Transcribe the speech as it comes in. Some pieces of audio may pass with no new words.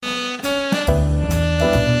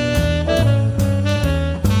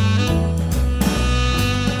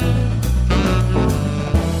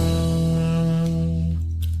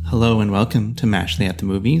and welcome to Mashley at the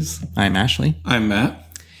Movies. I'm Ashley. I'm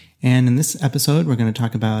Matt. And in this episode, we're going to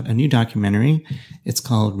talk about a new documentary. It's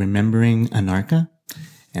called Remembering Anarcha,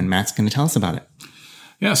 and Matt's going to tell us about it.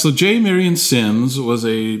 Yeah, so J. Marion Sims was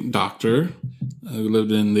a doctor who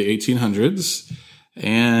lived in the 1800s,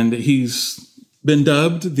 and he's been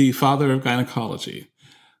dubbed the father of gynecology.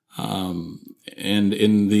 And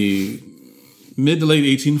in the mid to late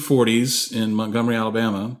 1840s in Montgomery,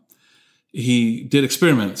 Alabama, he did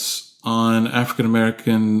experiments on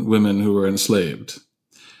African-American women who were enslaved.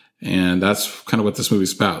 And that's kind of what this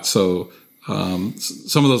movie's about. So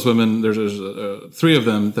some of those women, there's three of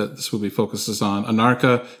them that this movie focuses on: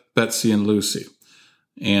 Anarcha, Betsy, and Lucy.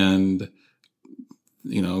 And,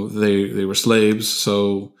 you know, they were slaves,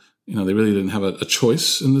 so, you know, they really didn't have a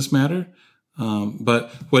choice in this matter. But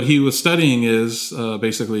what he was studying is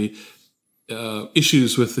basically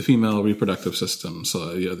issues with the female reproductive system.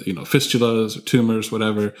 So, you know, fistulas or tumors,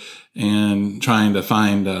 whatever, and trying to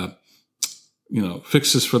find,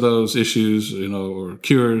 fixes for those issues, you know, or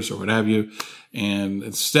cures or what have you. And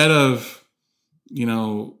instead of, you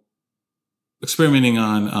know, experimenting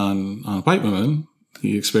on white women,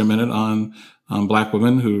 he experimented on black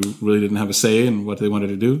women who really didn't have a say in what they wanted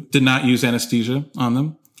to do, did not use anesthesia on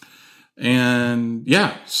them. And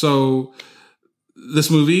yeah, so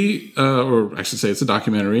this movie, or I should say it's a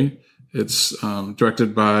documentary. It's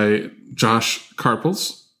directed by Josh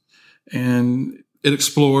Karpels, and it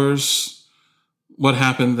explores what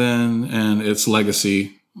happened then and its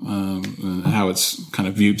legacy, and how it's kind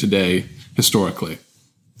of viewed today historically.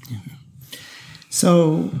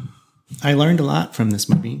 So I learned a lot from this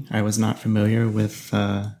movie. I was not familiar with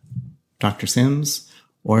Dr. Sims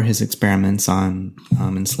or his experiments on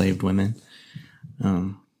enslaved women.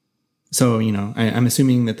 So, you know, I'm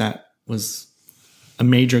assuming that was a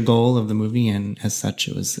major goal of the movie, and as such,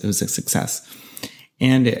 it was a success.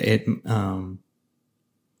 And it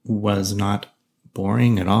was not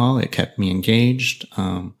boring at all. It kept me engaged.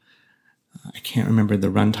 I can't remember the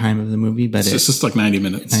runtime of the movie, but it's just like 90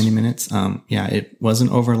 minutes. 90 minutes. Yeah, it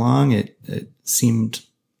wasn't over long. It seemed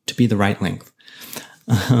to be the right length.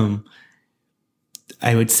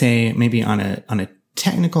 I would say maybe on a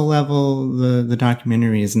technical level, the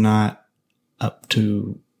documentary is not up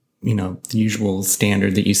to, you know, the usual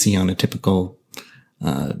standard that you see on a typical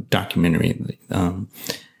documentary.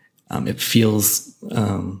 It feels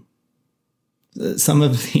some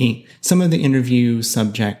of the interview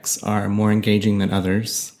subjects are more engaging than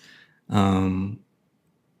others.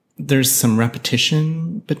 There's some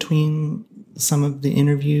repetition between some of the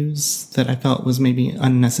interviews that I felt was maybe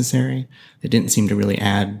unnecessary. It didn't seem to really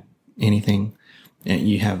add anything.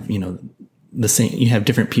 You have, you know, you have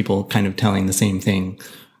different people kind of telling the same thing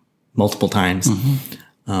multiple times.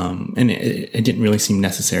 Mm-hmm. And it didn't really seem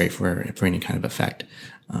necessary for any kind of effect.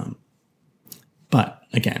 But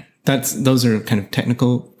again, those are kind of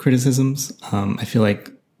technical criticisms. I feel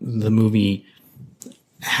like the movie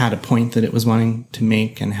had a point that it was wanting to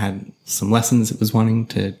make and had some lessons it was wanting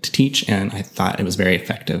to teach. And I thought it was very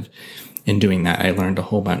effective in doing that. I learned a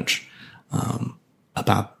whole bunch,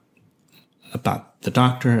 about the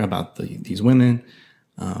doctor, about these women.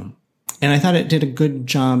 And I thought it did a good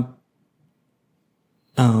job,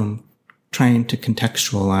 trying to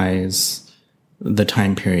contextualize the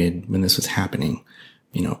time period when this was happening.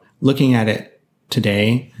 You know, looking at it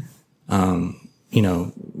today, you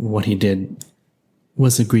know, what he did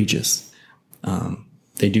was egregious.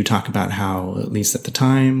 They do talk about how, at least at the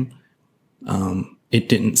time, it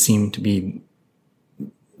didn't seem to be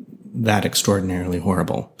that extraordinarily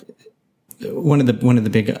horrible. One of the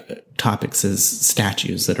big topics is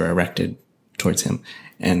statues that are erected towards him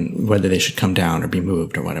and whether they should come down or be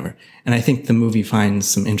moved or whatever. And I think the movie finds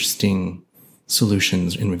some interesting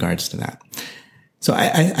solutions in regards to that. So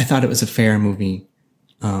I thought it was a fair movie,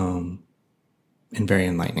 and very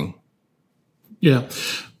enlightening. Yeah.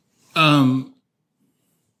 I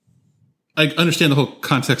understand the whole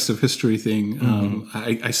context of history thing.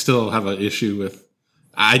 Mm-hmm. I still have an issue with,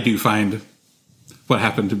 I do find what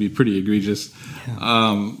happened to be pretty egregious.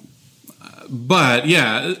 Yeah. But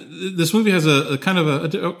yeah, this movie has a kind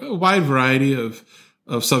of a wide variety of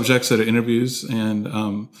subjects that are interviews, and,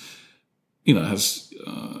 you know, it has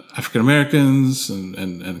African Americans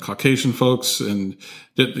and Caucasian folks, and,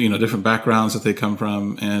 you know, different backgrounds that they come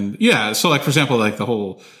from. And yeah, so like, for example, like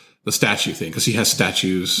the statue thing, because he has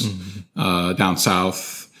statues, mm-hmm. Down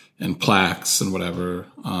south and plaques and whatever.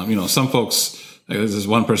 You know, some folks, like this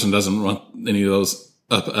one person doesn't want any of those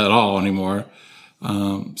up at all anymore.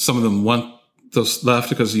 Some of them want those left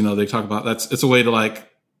because, you know, they talk about it's a way to like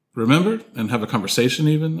remember and have a conversation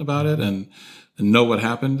even about it and know what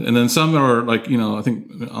happened. And then some are like, I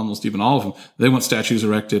think almost even all of them, they want statues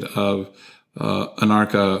erected of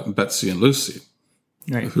Anarcha, Betsy, and Lucy,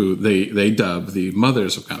 right, who they dub the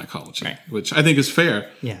mothers of gynecology, right, which I think is fair.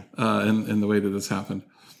 Yeah. In the way that this happened.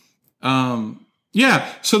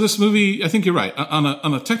 So this movie, I think you're right.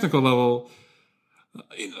 On a technical level,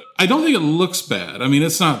 I don't think it looks bad. I mean,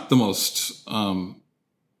 it's not the most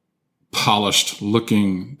polished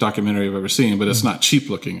looking documentary I've ever seen, but it's not cheap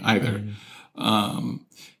looking either.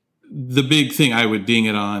 The big thing I would ding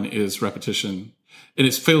it on is repetition. And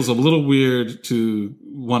it feels a little weird to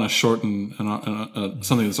want to shorten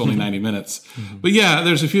something that's only 90 minutes. But yeah,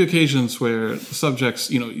 there's a few occasions where subjects,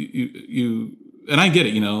 you and I get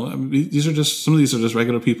it, I mean, some of these are just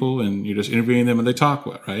regular people and you're just interviewing them and they talk,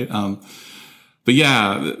 right? But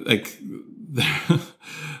yeah, like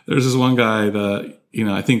there's this one guy that,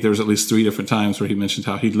 I think there was at least 3 different times where he mentioned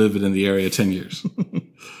how he'd lived in the area 10 years.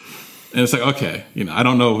 And it's like, okay, I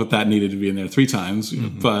don't know what that needed to be in there 3 times,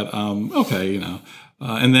 but, okay,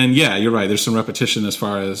 and then, yeah, you're right. There's some repetition as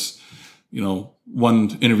far as,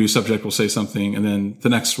 one interview subject will say something and then the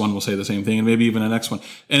next one will say the same thing and maybe even the next one.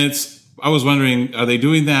 And I was wondering, are they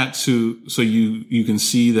doing that so you can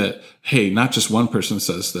see that, hey, not just one person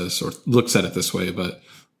says this or looks at it this way, but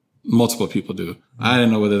multiple people do. I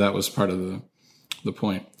didn't know whether that was part of the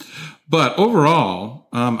point. But overall,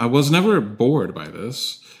 I was never bored by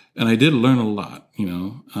this. And I did learn a lot,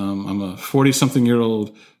 I'm a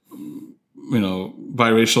 40-something-year-old,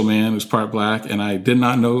 biracial man who's part black, and I did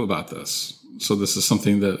not know about this. So this is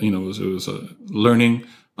something that, it was a learning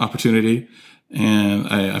opportunity, and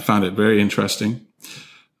I found it very interesting.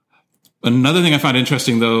 Another thing I find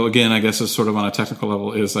interesting, though, again, I guess is sort of on a technical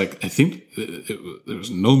level, is like, I think there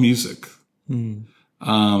was no music.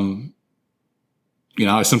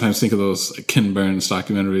 I sometimes think of those Ken Burns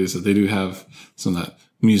documentaries that they do have some of that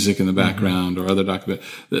music in the background or other document.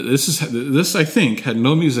 This I think had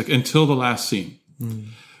no music until the last scene,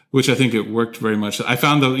 which I think it worked very much. I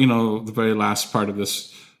found the very last part of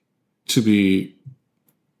this to be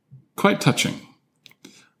quite touching.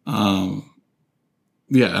 And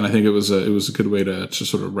I think it was a good way to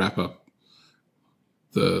sort of wrap up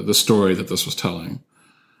the story that this was telling.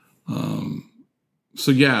 And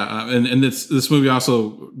this movie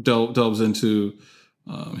also delves into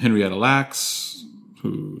Henrietta Lacks,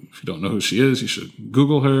 who, if you don't know who she is, you should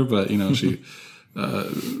Google her. But, she,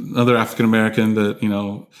 another African American that,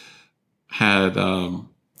 had, I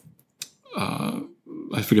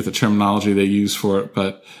forget the terminology they use for it,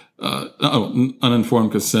 but,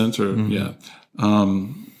 uninformed consent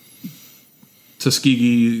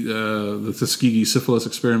Tuskegee, the Tuskegee syphilis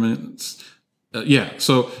experiments.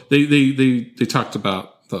 So they talked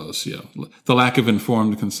about those, the lack of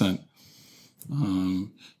informed consent, in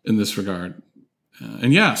this regard.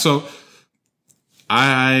 So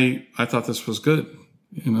I thought this was good,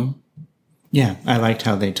 Yeah, I liked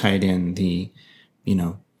how they tied in the,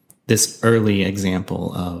 this early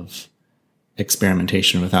example of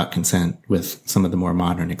experimentation without consent with some of the more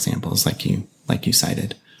modern examples, like you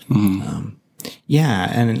cited. And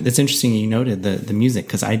it's interesting you noted the music,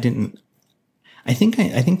 because I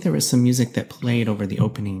think there was some music that played over the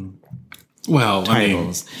opening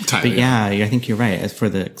titles. But I think you're right. As for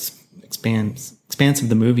the expanse of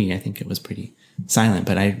the movie, I think it was pretty silent,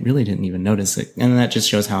 but I really didn't even notice it. And that just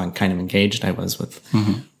shows how kind of engaged I was with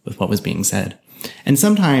what was being said. And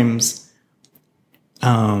sometimes,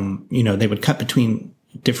 they would cut between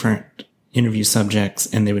different interview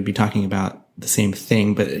subjects and they would be talking about the same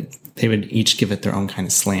thing, but they would each give it their own kind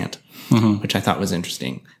of slant, which I thought was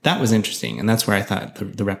interesting. That was interesting. And that's where I thought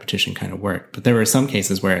the repetition kind of worked. But there were some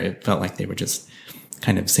cases where it felt like they were just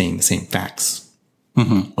kind of saying the same facts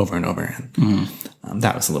over and over. And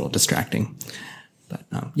that was a little distracting. But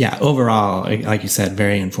overall, like you said,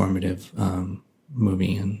 very informative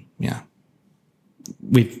movie. And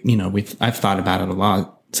I've thought about it a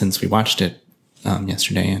lot since we watched it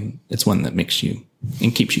yesterday, and it's one that makes you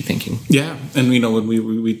and keeps you thinking. Yeah, and when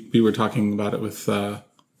we were talking about it with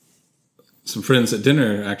some friends at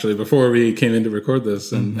dinner actually before we came in to record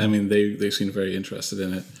this, and I mean they seemed very interested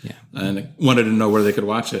in it, and wanted to know where they could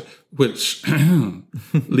watch it, which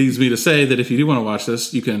leads me to say that if you do want to watch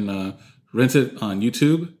this, you can rent it on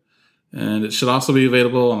YouTube. And it should also be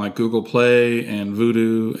available on like Google Play and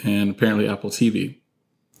Vudu and apparently Apple TV.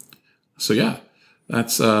 So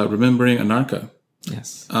that's Remembering Anarcha.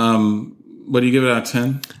 Yes. What do you give it out of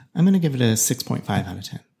 10? I'm going to give it a 6.5 out of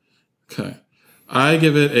 10. Okay. I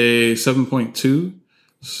give it a 7.2.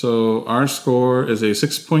 So our score is a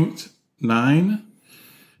 6.9.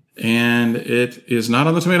 And it is not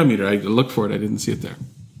on the tomato meter. I looked for it. I didn't see it there.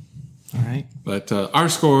 All right. But our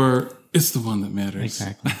score is the one that matters.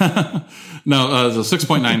 Exactly. No, so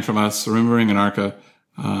 6.9 from us, Remembering Anarcha.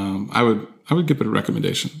 I would give it a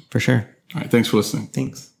recommendation. For sure. All right. Thanks for listening.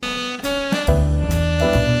 Thanks.